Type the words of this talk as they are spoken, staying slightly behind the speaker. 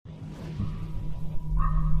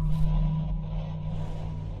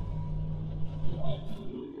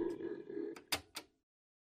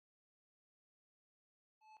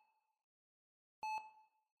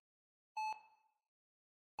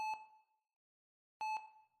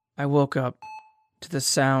I woke up to the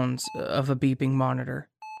sounds of a beeping monitor.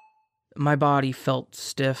 My body felt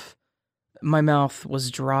stiff. My mouth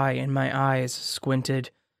was dry and my eyes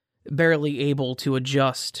squinted, barely able to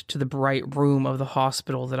adjust to the bright room of the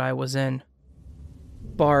hospital that I was in.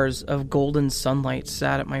 Bars of golden sunlight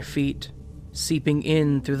sat at my feet, seeping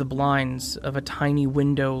in through the blinds of a tiny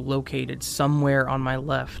window located somewhere on my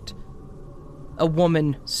left. A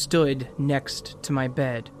woman stood next to my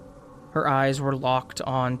bed. Her eyes were locked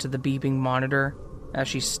on to the beeping monitor as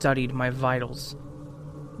she studied my vitals.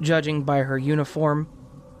 Judging by her uniform,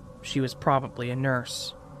 she was probably a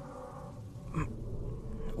nurse.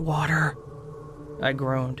 "Water," I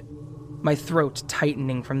groaned, my throat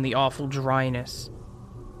tightening from the awful dryness.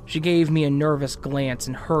 She gave me a nervous glance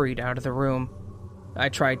and hurried out of the room. I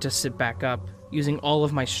tried to sit back up, using all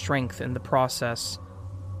of my strength in the process.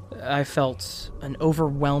 I felt an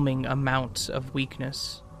overwhelming amount of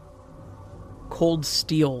weakness. Cold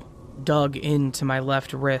steel dug into my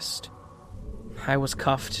left wrist. I was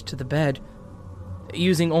cuffed to the bed.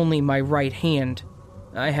 Using only my right hand,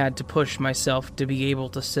 I had to push myself to be able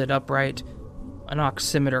to sit upright. An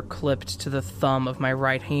oximeter clipped to the thumb of my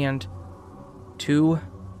right hand.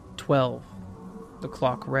 2:12. The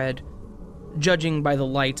clock read. Judging by the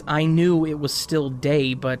light, I knew it was still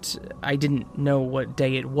day, but I didn't know what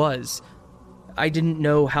day it was. I didn't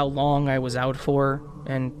know how long I was out for,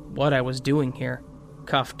 and what I was doing here,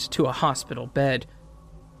 cuffed to a hospital bed.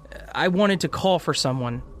 I wanted to call for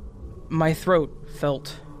someone. My throat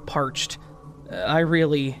felt parched. I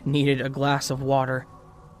really needed a glass of water.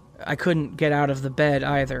 I couldn't get out of the bed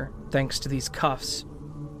either, thanks to these cuffs.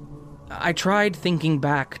 I tried thinking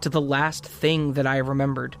back to the last thing that I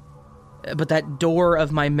remembered, but that door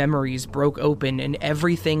of my memories broke open and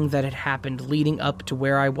everything that had happened leading up to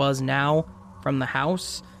where I was now, from the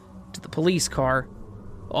house to the police car,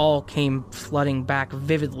 all came flooding back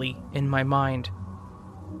vividly in my mind.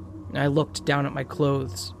 I looked down at my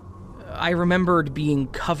clothes. I remembered being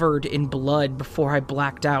covered in blood before I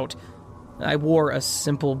blacked out. I wore a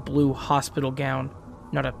simple blue hospital gown,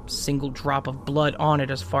 not a single drop of blood on it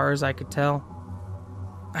as far as I could tell.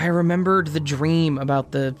 I remembered the dream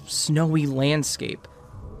about the snowy landscape.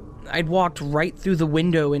 I'd walked right through the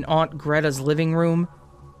window in Aunt Greta's living room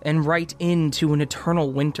and right into an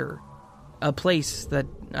eternal winter, a place that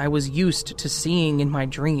I was used to seeing in my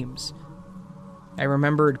dreams. I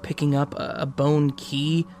remembered picking up a bone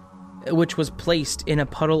key, which was placed in a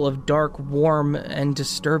puddle of dark, warm, and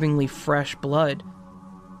disturbingly fresh blood,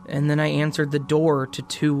 and then I answered the door to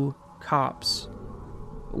 2 cops,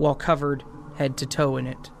 while covered head to toe in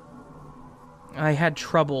it. I had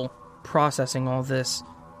trouble processing all this.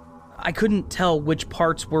 I couldn't tell which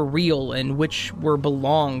parts were real and which were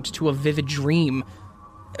belonged to a vivid dream.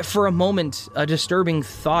 For a moment, a disturbing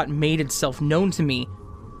thought made itself known to me.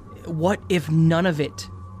 What if none of it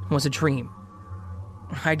was a dream?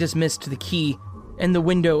 I dismissed the key and the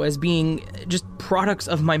window as being just products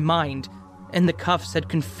of my mind, and the cuffs had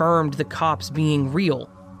confirmed the cops being real,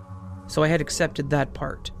 so I had accepted that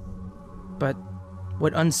part. But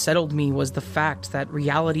what unsettled me was the fact that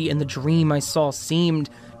reality and the dream I saw seemed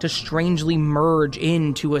to strangely merge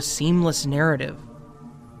into a seamless narrative.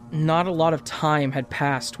 Not a lot of time had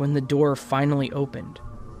passed when the door finally opened,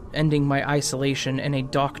 ending my isolation, and a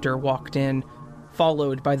doctor walked in,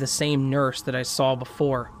 followed by the same nurse that I saw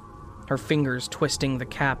before, her fingers twisting the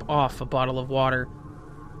cap off a bottle of water.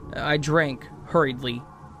 I drank hurriedly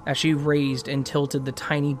as she raised and tilted the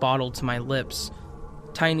tiny bottle to my lips.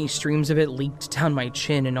 Tiny streams of it leaked down my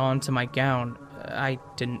chin and onto my gown. I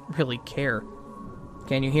didn't really care.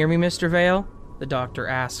 "Can you hear me, Mr. Vale?" the doctor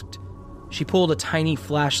asked. She pulled a tiny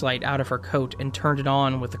flashlight out of her coat and turned it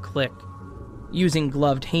on with a click, using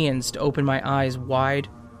gloved hands to open my eyes wide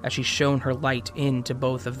as she shone her light into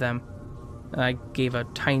both of them. I gave a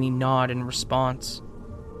tiny nod in response.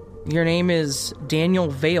 "Your name is Daniel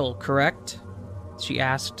Vale, correct?" she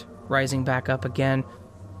asked, rising back up again,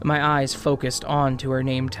 my eyes focused onto her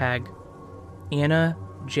name tag. Anna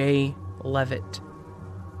J. Levitt.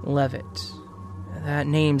 Levitt. That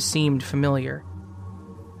name seemed familiar.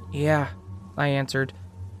 "Yeah," I answered,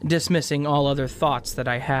 dismissing all other thoughts that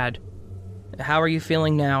I had. "How are you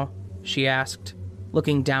feeling now?" she asked,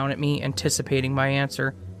 looking down at me, anticipating my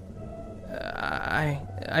answer.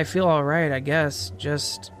 I feel alright, I guess,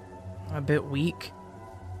 just a bit weak."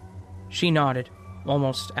 She nodded,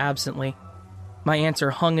 almost absently. My answer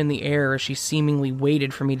hung in the air as she seemingly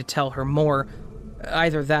waited for me to tell her more.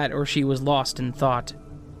 Either that or she was lost in thought.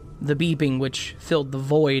 The beeping which filled the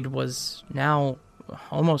void was now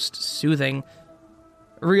almost soothing.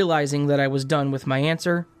 Realizing that I was done with my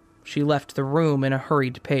answer, she left the room in a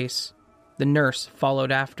hurried pace. The nurse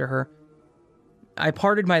followed after her. I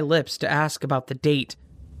parted my lips to ask about the date,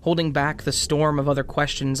 holding back the storm of other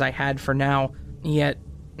questions I had for now, yet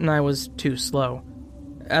I was too slow.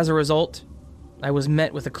 As a result, I was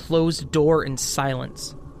met with a closed door and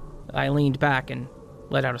silence. I leaned back and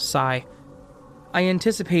let out a sigh. I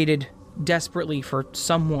anticipated desperately for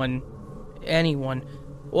someone, anyone,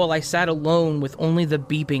 while I sat alone with only the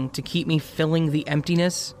beeping to keep me filling the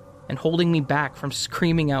emptiness and holding me back from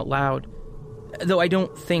screaming out loud. Though I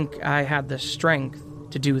don't think I had the strength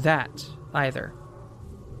to do that either.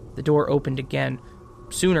 The door opened again,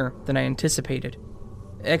 sooner than I anticipated.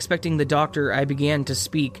 Expecting the doctor, I began to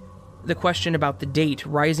speak, the question about the date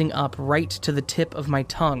rising up right to the tip of my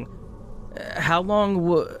tongue. How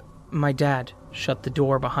long My dad shut the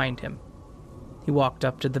door behind him. He walked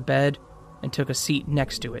up to the bed and took a seat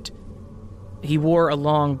next to it. He wore a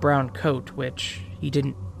long brown coat, which he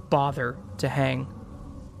didn't bother to hang.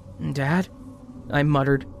 "Dad?" I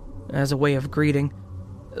muttered, as a way of greeting.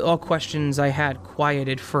 All questions I had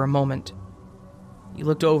quieted for a moment. He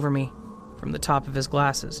looked over me from the top of his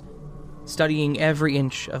glasses, studying every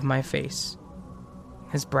inch of my face.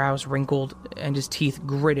 His brows wrinkled and his teeth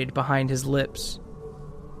gritted behind his lips.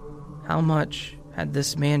 How much had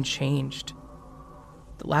this man changed?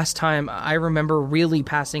 The last time I remember really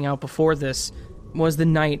passing out before this was the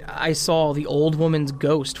night I saw the old woman's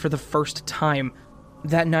ghost for the first time.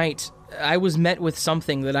 That night, I was met with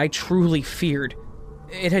something that I truly feared.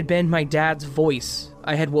 It had been my dad's voice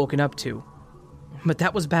I had woken up to. But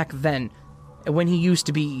that was back then, when he used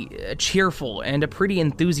to be a cheerful and a pretty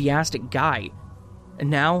enthusiastic guy. And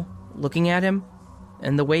now, looking at him,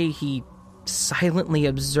 and the way he silently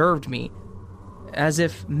observed me, as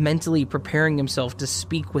if mentally preparing himself to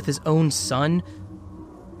speak with his own son,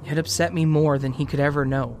 had upset me more than he could ever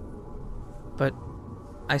know. But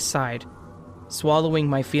I sighed, swallowing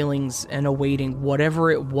my feelings and awaiting whatever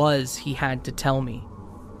it was he had to tell me.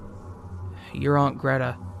 "Your Aunt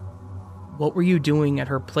Greta, what were you doing at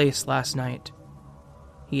her place last night?"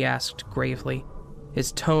 he asked gravely,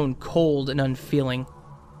 his tone cold and unfeeling.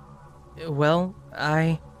 "Well,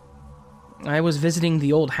 I was visiting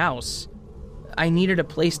the old house. I needed a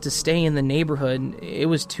place to stay in the neighborhood. It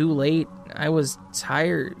was too late. I was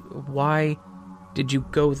tired. Why did you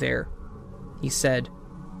go there?" he said.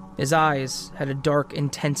 His eyes had a dark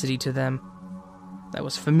intensity to them. I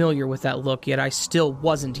was familiar with that look, yet I still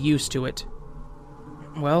wasn't used to it.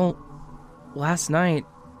 "Well, last night..."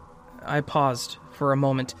 I paused for a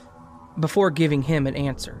moment before giving him an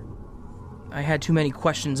answer. I had too many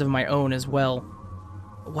questions of my own as well.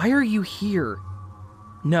 "Why are you here?"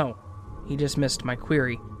 "No," he dismissed my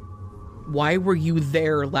query. "Why were you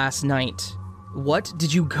there last night? What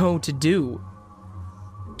did you go to do?"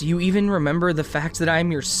 "Do you even remember the fact that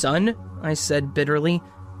I'm your son?" I said bitterly.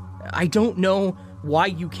 "I don't know why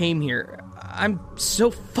you came here. I'm so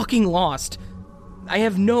fucking lost. I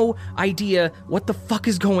have no idea what the fuck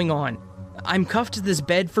is going on. I'm cuffed to this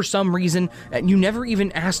bed for some reason, and you never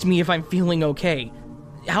even asked me if I'm feeling okay.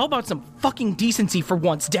 How about some fucking decency for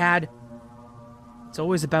once, Dad?" "It's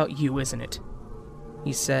always about you, isn't it?"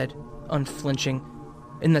 he said, unflinching,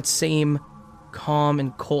 in that same calm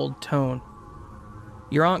and cold tone.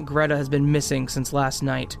 "Your Aunt Greta has been missing since last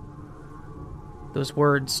night." Those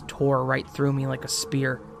words tore right through me like a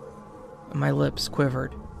spear. My lips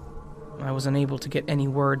quivered. I was unable to get any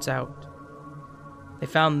words out. "They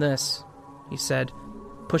found this," he said,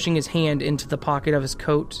 pushing his hand into the pocket of his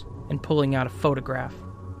coat and pulling out a photograph.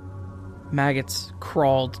 Maggots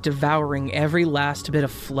crawled, devouring every last bit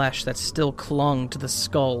of flesh that still clung to the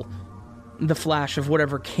skull. The flash of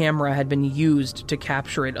whatever camera had been used to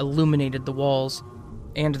capture it illuminated the walls,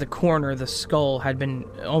 and the corner the skull had been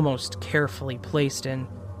almost carefully placed in.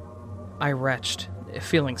 I retched,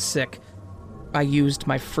 feeling sick. I used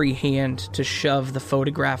my free hand to shove the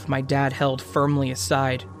photograph my dad held firmly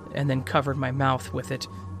aside, and then covered my mouth with it.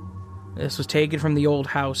 "This was taken from the old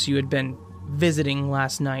house you had been visiting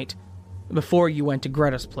last night, before you went to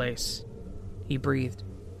Greta's place," he breathed,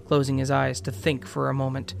 closing his eyes to think for a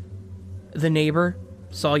moment. "The neighbor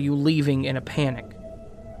saw you leaving in a panic."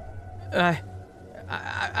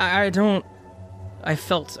 I don't... I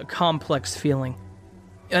felt a complex feeling,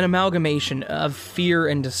 an amalgamation of fear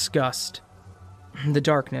and disgust. The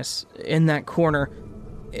darkness, in that corner,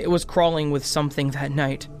 it was crawling with something that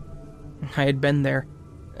night. I had been there,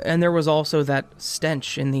 and there was also that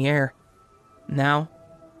stench in the air. Now,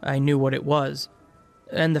 I knew what it was,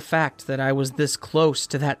 and the fact that I was this close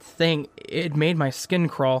to that thing, it made my skin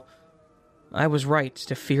crawl. I was right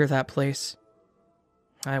to fear that place.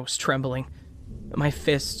 I was trembling. My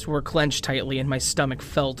fists were clenched tightly and my stomach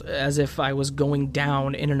felt as if I was going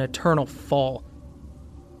down in an eternal fall.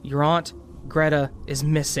 "Your aunt, Greta, is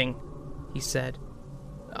missing," he said.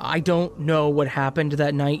 "I don't know what happened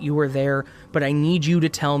that night you were there, but I need you to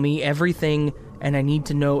tell me everything, and I need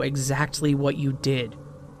to know exactly what you did."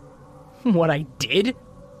 "What I did?"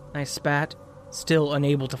 I spat, still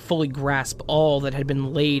unable to fully grasp all that had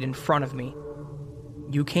been laid in front of me.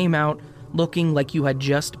 "You came out looking like you had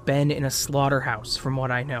just been in a slaughterhouse, from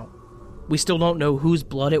what I know. We still don't know whose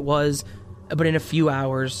blood it was, but in a few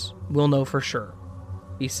hours, we'll know for sure,"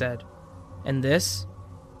 he said. "And this,"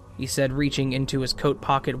 he said, reaching into his coat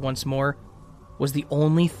pocket once more, "was the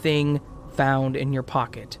only thing found in your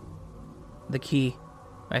pocket. The key,"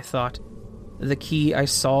 I thought. "The key I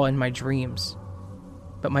saw in my dreams."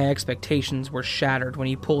 But my expectations were shattered when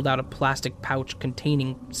he pulled out a plastic pouch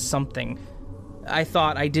containing something. I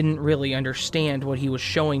thought I didn't really understand what he was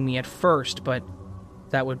showing me at first, but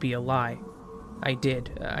that would be a lie. I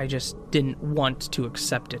did. I just didn't want to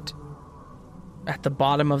accept it. At the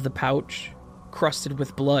bottom of the pouch, crusted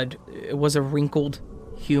with blood, was a wrinkled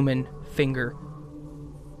human finger.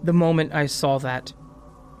 The moment I saw that,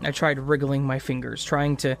 I tried wriggling my fingers,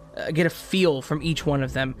 trying to get a feel from each one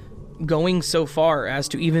of them, going so far as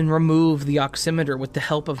to even remove the oximeter with the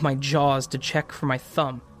help of my jaws to check for my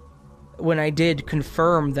thumb. When I did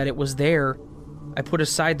confirm that it was there, I put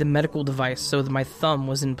aside the medical device so that my thumb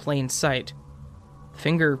was in plain sight. The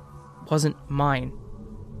finger wasn't mine.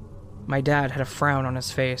 My dad had a frown on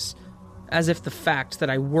his face, as if the fact that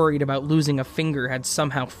I worried about losing a finger had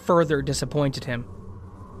somehow further disappointed him.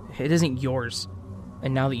 "It isn't yours,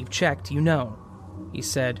 and now that you've checked, you know," he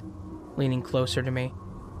said, leaning closer to me.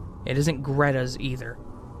 "It isn't Greta's either.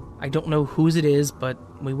 I don't know whose it is, but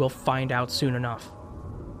we will find out soon enough."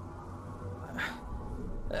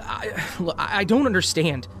 I don't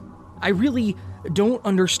understand. I really don't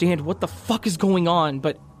understand what the fuck is going on,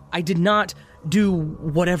 but I did not do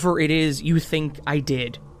whatever it is you think I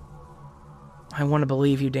did. "I want to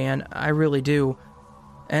believe you, Dan. I really do.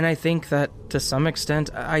 And I think that, to some extent,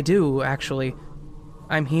 I do, actually.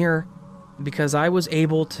 I'm here because I was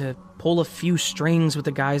able to pull a few strings with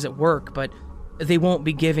the guys at work, but they won't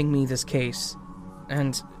be giving me this case.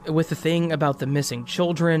 And with the thing about the missing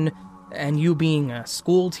children, and you being a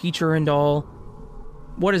school teacher and all,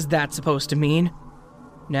 what is that supposed to mean?"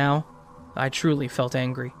 Now, I truly felt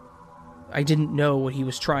angry. I didn't know what he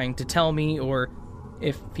was trying to tell me, or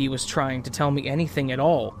if he was trying to tell me anything at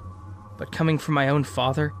all. But coming from my own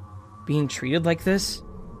father, being treated like this,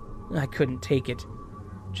 I couldn't take it.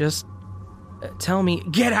 "Just tell me—"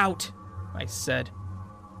 "Get out!" I said.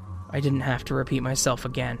 I didn't have to repeat myself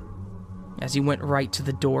again, as he went right to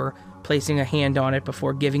the door, placing a hand on it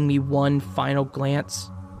before giving me one final glance,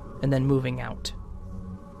 and then moving out.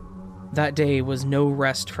 That day was no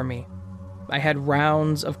rest for me. I had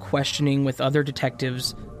rounds of questioning with other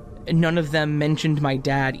detectives, and none of them mentioned my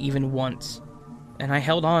dad even once, and I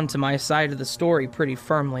held on to my side of the story pretty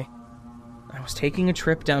firmly. I was taking a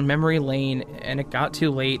trip down memory lane, and it got too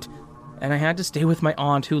late, and I had to stay with my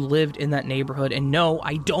aunt who lived in that neighborhood, and no,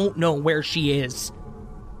 I don't know where she is.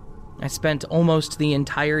 I spent almost the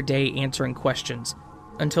entire day answering questions,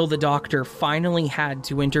 until the doctor finally had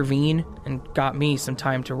to intervene and got me some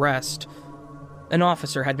time to rest. An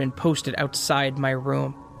officer had been posted outside my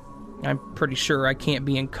room. I'm pretty sure I can't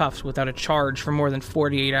be in cuffs without a charge for more than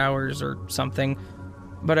 48 hours or something,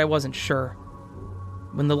 but I wasn't sure.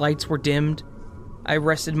 When the lights were dimmed, I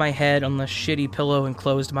rested my head on the shitty pillow and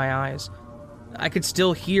closed my eyes. I could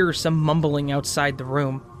still hear some mumbling outside the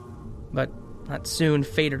room, but that soon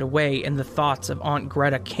faded away and the thoughts of Aunt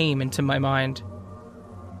Greta came into my mind.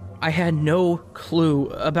 I had no clue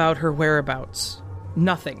about her whereabouts.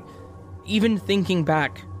 Nothing. Even thinking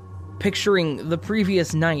back, picturing the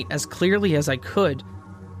previous night as clearly as I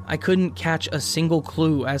couldn't catch a single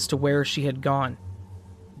clue as to where she had gone.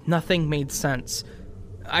 Nothing made sense.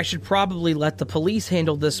 I should probably let the police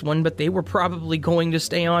handle this one, but they were probably going to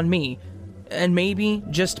stay on me. And maybe,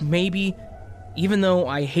 just maybe, even though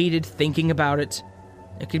I hated thinking about it,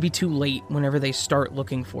 it could be too late whenever they start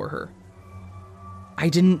looking for her. I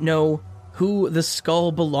didn't know who the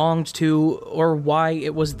skull belonged to or why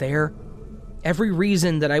it was there. Every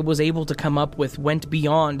reason that I was able to come up with went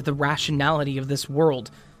beyond the rationality of this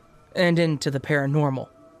world and into the paranormal.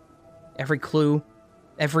 Every clue,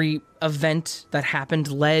 every event that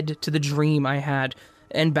happened led to the dream I had,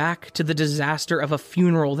 and back to the disaster of a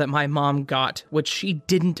funeral that my mom got, which she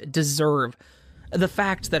didn't deserve. The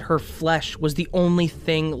fact that her flesh was the only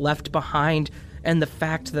thing left behind, and the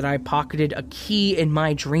fact that I pocketed a key in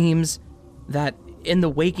my dreams that in the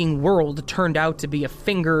waking world turned out to be a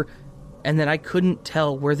finger, and that I couldn't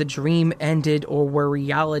tell where the dream ended or where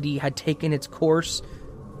reality had taken its course.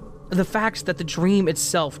 The fact that the dream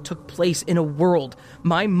itself took place in a world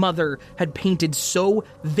my mother had painted so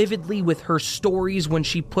vividly with her stories when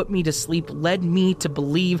she put me to sleep led me to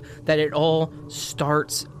believe that it all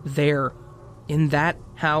starts there, in that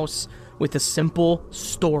house with a simple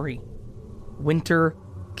story. Winter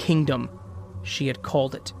Kingdom, she had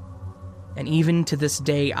called it. And even to this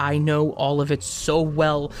day, I know all of it so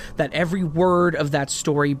well that every word of that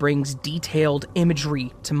story brings detailed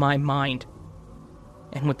imagery to my mind.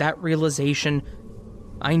 And with that realization,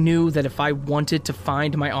 I knew that if I wanted to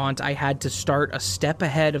find my aunt, I had to start a step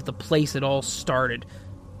ahead of the place it all started,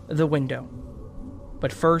 the window.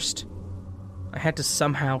 But first, I had to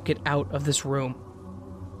somehow get out of this room.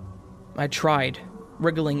 I tried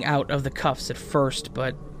wriggling out of the cuffs at first,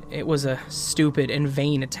 but it was a stupid and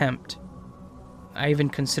vain attempt. I even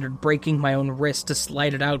considered breaking my own wrist to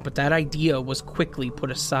slide it out, but that idea was quickly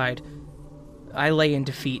put aside. I lay in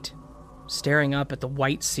defeat, staring up at the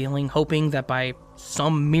white ceiling, hoping that by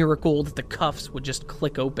some miracle that the cuffs would just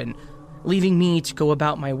click open, leaving me to go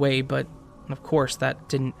about my way, but of course that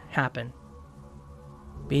didn't happen.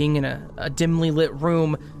 Being in a dimly lit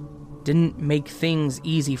room didn't make things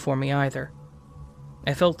easy for me either.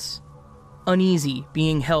 I felt uneasy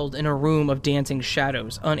being held in a room of dancing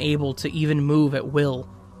shadows, unable to even move at will.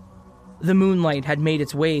 The moonlight had made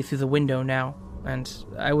its way through the window now, and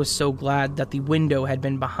I was so glad that the window had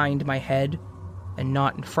been behind my head and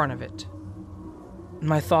not in front of it.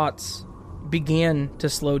 My thoughts began to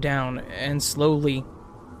slow down, and slowly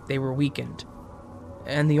they were weakened.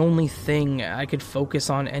 And the only thing I could focus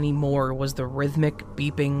on anymore was the rhythmic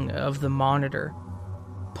beeping of the monitor,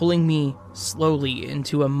 pulling me slowly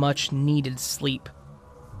into a much-needed sleep.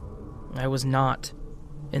 I was not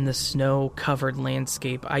in the snow-covered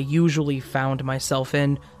landscape I usually found myself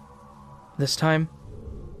in. This time,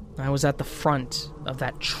 I was at the front of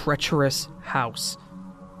that treacherous house.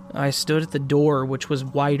 I stood at the door, which was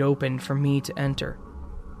wide open for me to enter.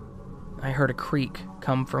 I heard a creak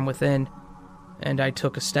come from within, and I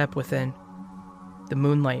took a step within. The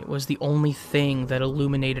moonlight was the only thing that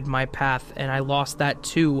illuminated my path, and I lost that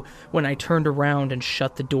too when I turned around and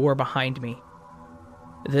shut the door behind me.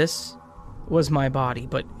 This was my body,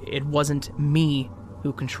 but it wasn't me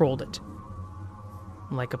who controlled it.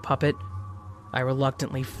 Like a puppet, I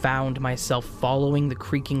reluctantly found myself following the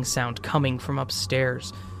creaking sound coming from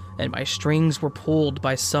upstairs, and my strings were pulled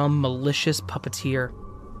by some malicious puppeteer.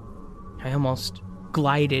 I almost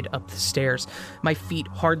glided up the stairs, my feet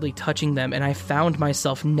hardly touching them, and I found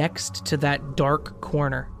myself next to that dark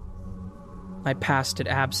corner. I passed it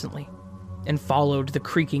absently and followed the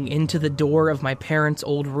creaking into the door of my parents'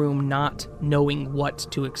 old room, not knowing what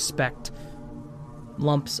to expect.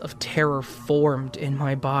 Lumps of terror formed in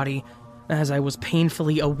my body as I was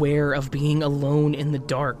painfully aware of being alone in the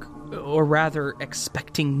dark, or rather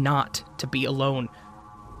expecting not to be alone.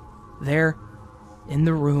 There, in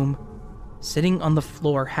the room, sitting on the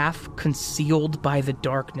floor, half concealed by the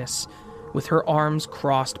darkness, with her arms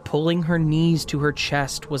crossed, pulling her knees to her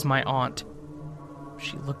chest, was my aunt.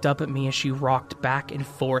 She looked up at me as she rocked back and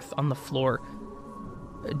forth on the floor.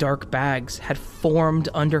 Dark bags had formed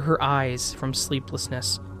under her eyes from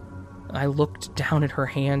sleeplessness. I looked down at her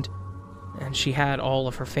hand, and she had all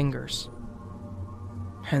of her fingers.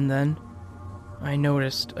 And then I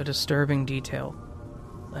noticed a disturbing detail.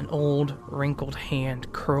 An old, wrinkled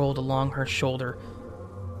hand curled along her shoulder.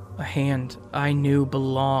 A hand I knew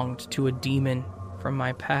belonged to a demon from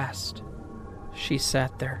my past. She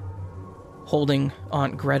sat there, holding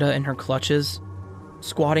Aunt Greta in her clutches,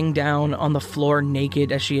 squatting down on the floor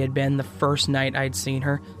naked as she had been the first night I'd seen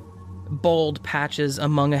her. Bald patches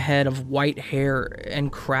among a head of white hair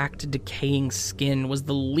and cracked, decaying skin was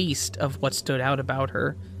the least of what stood out about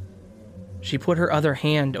her. She put her other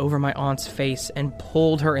hand over my aunt's face and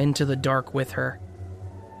pulled her into the dark with her.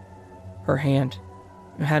 Her hand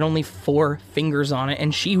had only 4 fingers on it,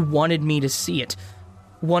 and she wanted me to see it.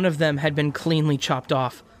 One of them had been cleanly chopped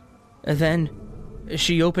off. Then,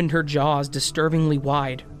 she opened her jaws disturbingly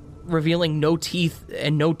wide, revealing no teeth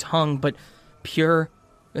and no tongue, but pure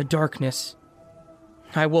darkness.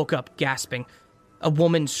 I woke up gasping. A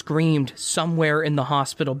woman screamed somewhere in the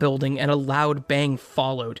hospital building, and a loud bang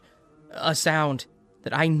followed. A sound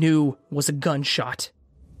that I knew was a gunshot.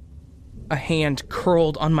 A hand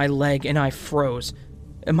curled on my leg and I froze.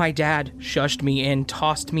 My dad shushed me and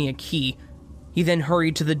tossed me a key. He then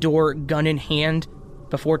hurried to the door, gun in hand,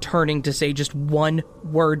 before turning to say just one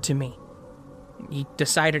word to me. He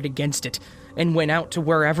decided against it and went out to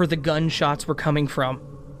wherever the gunshots were coming from.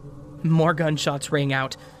 More gunshots rang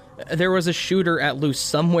out. There was a shooter at loose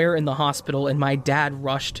somewhere in the hospital, and my dad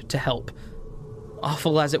rushed to help.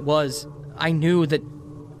 Awful as it was, I knew that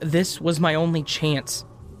this was my only chance.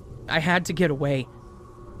 I had to get away.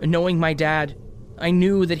 Knowing my dad, I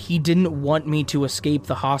knew that he didn't want me to escape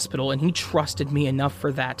the hospital, and he trusted me enough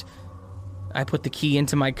for that. I put the key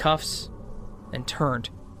into my cuffs and turned.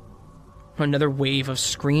 Another wave of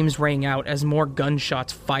screams rang out as more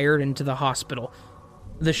gunshots fired into the hospital.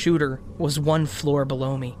 The shooter was 1 floor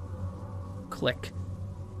below me. Click.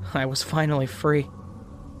 I was finally free.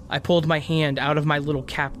 I pulled my hand out of my little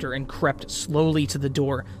captor and crept slowly to the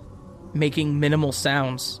door, making minimal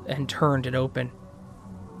sounds, and turned it open.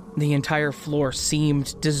 The entire floor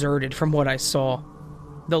seemed deserted from what I saw.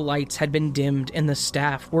 The lights had been dimmed and the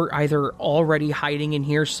staff were either already hiding in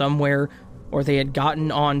here somewhere or they had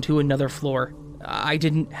gotten on to another floor. I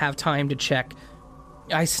didn't have time to check.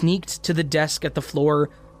 I sneaked to the desk at the floor,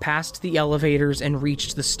 past the elevators, and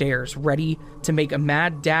reached the stairs, ready to make a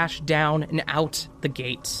mad dash down and out the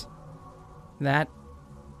gates. That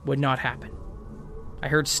would not happen. I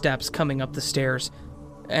heard steps coming up the stairs,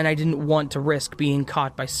 and I didn't want to risk being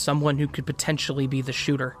caught by someone who could potentially be the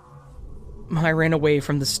shooter. I ran away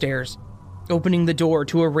from the stairs, opening the door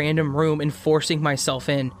to a random room and forcing myself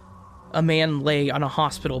in. A man lay on a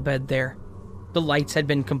hospital bed there. The lights had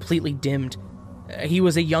been completely dimmed. He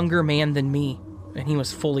was a younger man than me, and he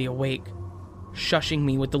was fully awake, shushing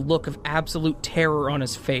me with the look of absolute terror on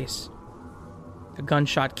his face. A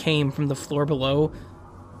gunshot came from the floor below,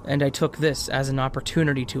 and I took this as an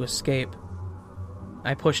opportunity to escape.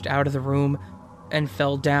 I pushed out of the room and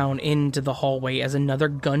fell down into the hallway as another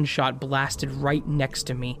gunshot blasted right next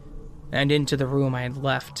to me and into the room I had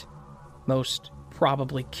left, most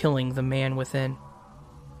probably killing the man within.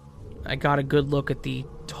 I got a good look at the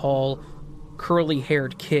tall,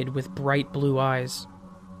 curly-haired kid with bright blue eyes,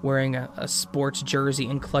 wearing a sports jersey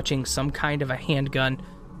and clutching some kind of a handgun.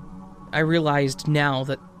 I realized now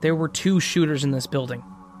that there were 2 shooters in this building,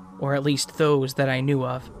 or at least those that I knew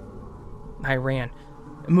of. I ran,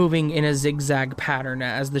 moving in a zigzag pattern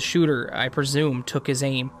as the shooter, I presume, took his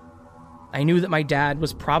aim. I knew that my dad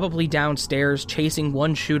was probably downstairs chasing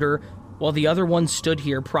one shooter while the other one stood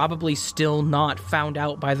here, probably still not found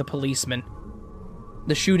out by the policeman.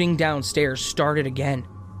 The shooting downstairs started again,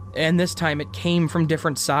 and this time it came from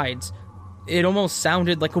different sides. It almost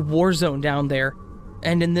sounded like a war zone down there,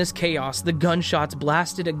 and in this chaos, the gunshots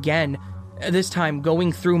blasted again, this time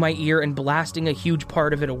going through my ear and blasting a huge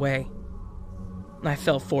part of it away. I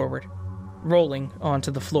fell forward, rolling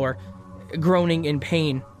onto the floor, groaning in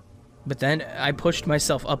pain. But then I pushed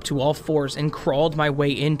myself up to all fours and crawled my way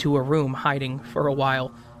into a room, hiding for a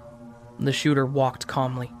while. The shooter walked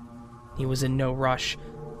calmly. He was in no rush,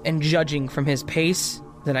 and judging from his pace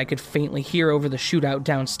that I could faintly hear over the shootout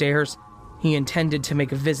downstairs, he intended to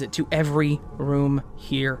make a visit to every room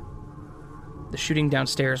here. The shooting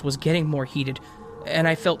downstairs was getting more heated, and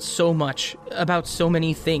I felt so much about so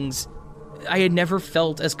many things. I had never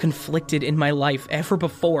felt as conflicted in my life ever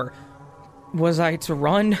before. Was I to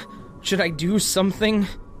run? Should I do something?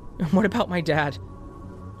 What about my dad?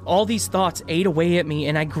 All these thoughts ate away at me,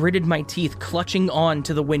 and I gritted my teeth, clutching on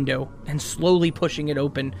to the window and slowly pushing it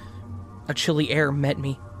open. A chilly air met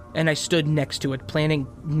me, and I stood next to it, planning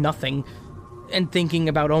nothing and thinking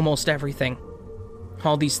about almost everything.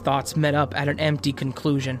 All these thoughts met up at an empty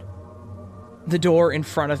conclusion. The door in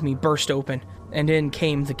front of me burst open, and in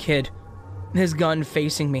came the kid, his gun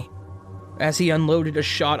facing me. As he unloaded a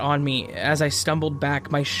shot on me, as I stumbled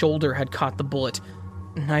back, my shoulder had caught the bullet,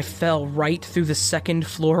 and I fell right through the 2nd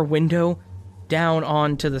floor window, down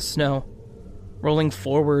onto the snow, rolling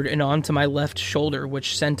forward and onto my left shoulder,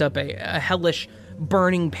 which sent up a hellish,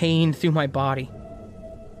 burning pain through my body.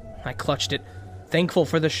 I clutched it, thankful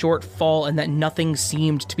for the short fall and that nothing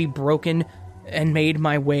seemed to be broken, and made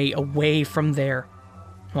my way away from there,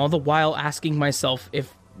 all the while asking myself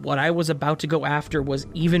if what I was about to go after was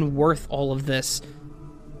even worth all of this.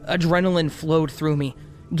 Adrenaline flowed through me,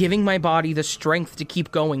 giving my body the strength to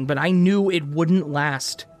keep going, but I knew it wouldn't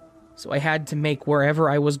last, so I had to make wherever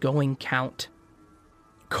I was going count.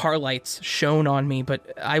 Car lights shone on me,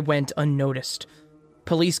 but I went unnoticed.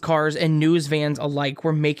 Police cars and news vans alike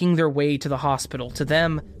were making their way to the hospital. To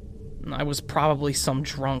them, I was probably some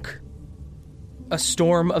drunk. A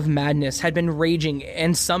storm of madness had been raging,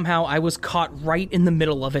 and somehow I was caught right in the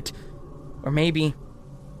middle of it. Or maybe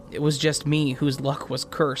it was just me whose luck was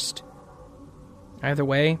cursed. Either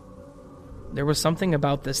way, there was something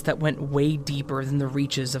about this that went way deeper than the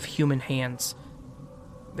reaches of human hands.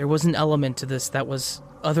 There was an element to this that was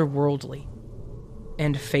otherworldly,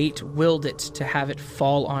 and fate willed it to have it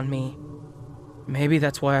fall on me. Maybe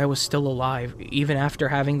that's why I was still alive, even after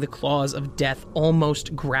having the claws of death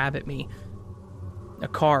almost grab at me. A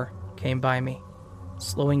car came by me,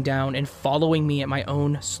 slowing down and following me at my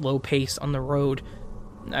own slow pace on the road.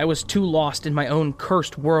 I was too lost in my own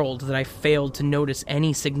cursed world that I failed to notice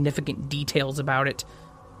any significant details about it.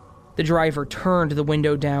 The driver turned the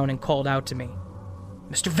window down and called out to me.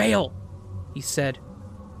 "Mr. Vale," he said,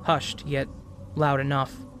 hushed yet loud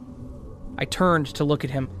enough. I turned to look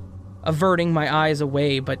at him, averting my eyes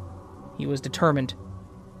away, but he was determined.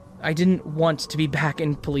 I didn't want to be back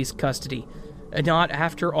in police custody, not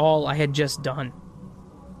after all I had just done.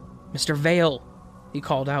 "Mr. Vale," he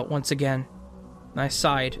called out once again. I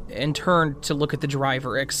sighed and turned to look at the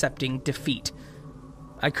driver, accepting defeat.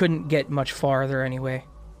 I couldn't get much farther anyway,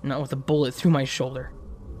 not with a bullet through my shoulder.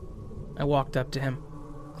 I walked up to him,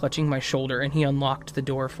 clutching my shoulder, and he unlocked the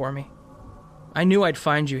door for me. "I knew I'd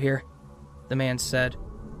find you here," the man said,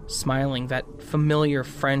 smiling that familiar,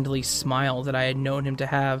 friendly smile that I had known him to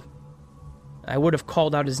have. I would have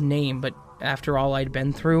called out his name, but after all I'd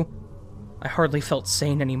been through, I hardly felt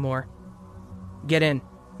sane anymore. "Get in,"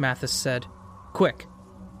 Mathis said. "Quick."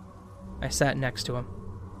 I sat next to him,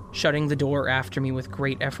 shutting the door after me with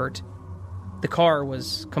great effort. The car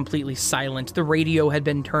was completely silent. The radio had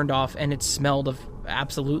been turned off, and it smelled of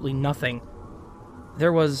absolutely nothing.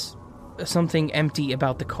 There was something empty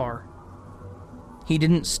about the car. He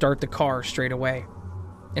didn't start the car straight away.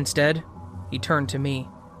 Instead, he turned to me.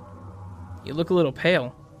 "You look a little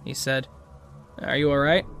pale," he said. "Are you all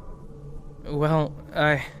right?" "Well,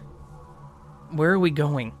 Where are we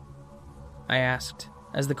going?" I asked,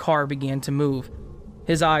 as the car began to move.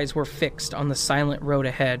 His eyes were fixed on the silent road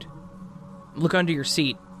ahead. "Look under your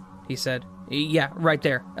seat," he said. "Yeah, right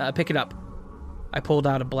there. Pick it up." I pulled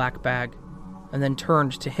out a black bag, and then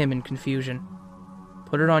turned to him in confusion.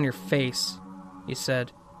 "Put it on your face," he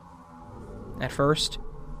said. At first,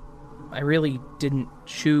 I really didn't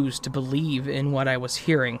choose to believe in what I was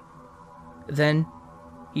hearing. Then,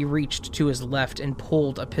 he reached to his left and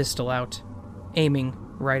pulled a pistol out, aiming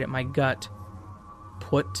right at my gut.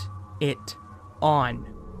 "Put it on,"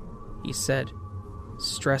 he said,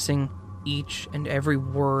 stressing each and every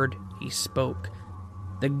word he spoke.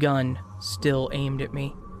 The gun still aimed at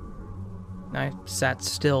me. I sat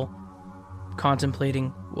still, contemplating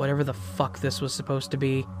whatever the fuck this was supposed to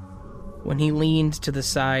be, when he leaned to the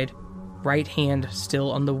side, right hand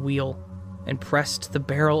still on the wheel, and pressed the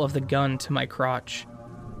barrel of the gun to my crotch.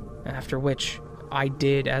 After which, I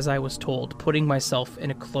did as I was told, putting myself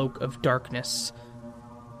in a cloak of darkness.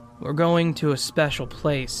 "We're going to a special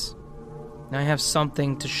place. I have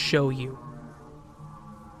something to show you."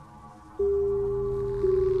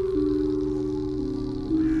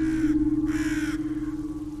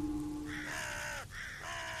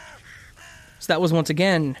 So that was once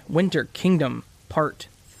again Winter Kingdom Part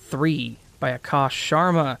 3 by Akash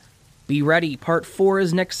Sharma. Be ready, Part 4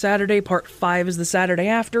 is next Saturday, Part 5 is the Saturday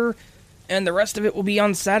after, and the rest of it will be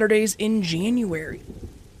on Saturdays in January.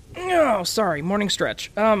 Oh, sorry, morning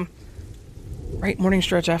stretch. Right, morning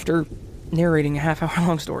stretch after narrating a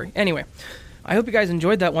half-hour-long story. Anyway, I hope you guys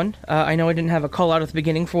enjoyed that one. I know I didn't have a call-out at the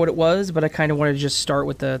beginning for what it was, but I kind of wanted to just start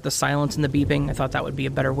with the silence and the beeping. I thought that would be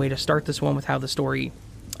a better way to start this one with how the story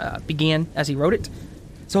began as he wrote it.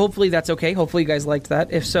 So hopefully that's okay. Hopefully you guys liked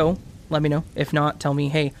that. If so, let me know. If not, tell me,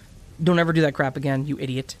 hey, don't ever do that crap again, you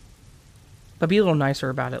idiot. But be a little nicer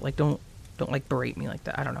about it. Like, don't like berate me like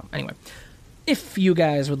that. I don't know. Anyway, if you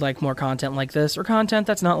guys would like more content like this, or content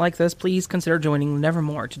that's not like this, please consider joining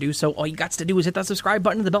Nevermore. To do so, all you got to do is hit that subscribe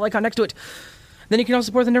button and the bell icon next to it. Then you can also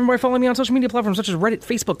support the Nevermore by following me on social media platforms such as Reddit,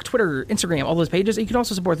 Facebook, Twitter, Instagram, all those pages. And you can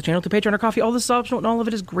also support the channel through Patreon or Coffee. All this is optional, and all of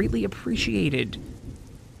it is greatly appreciated.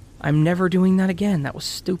 I'm never doing that again. That was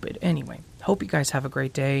stupid. Anyway, hope you guys have a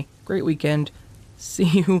great day, great weekend. See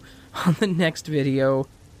you on the next video.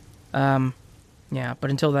 Yeah, but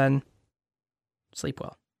until then, sleep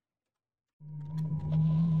well.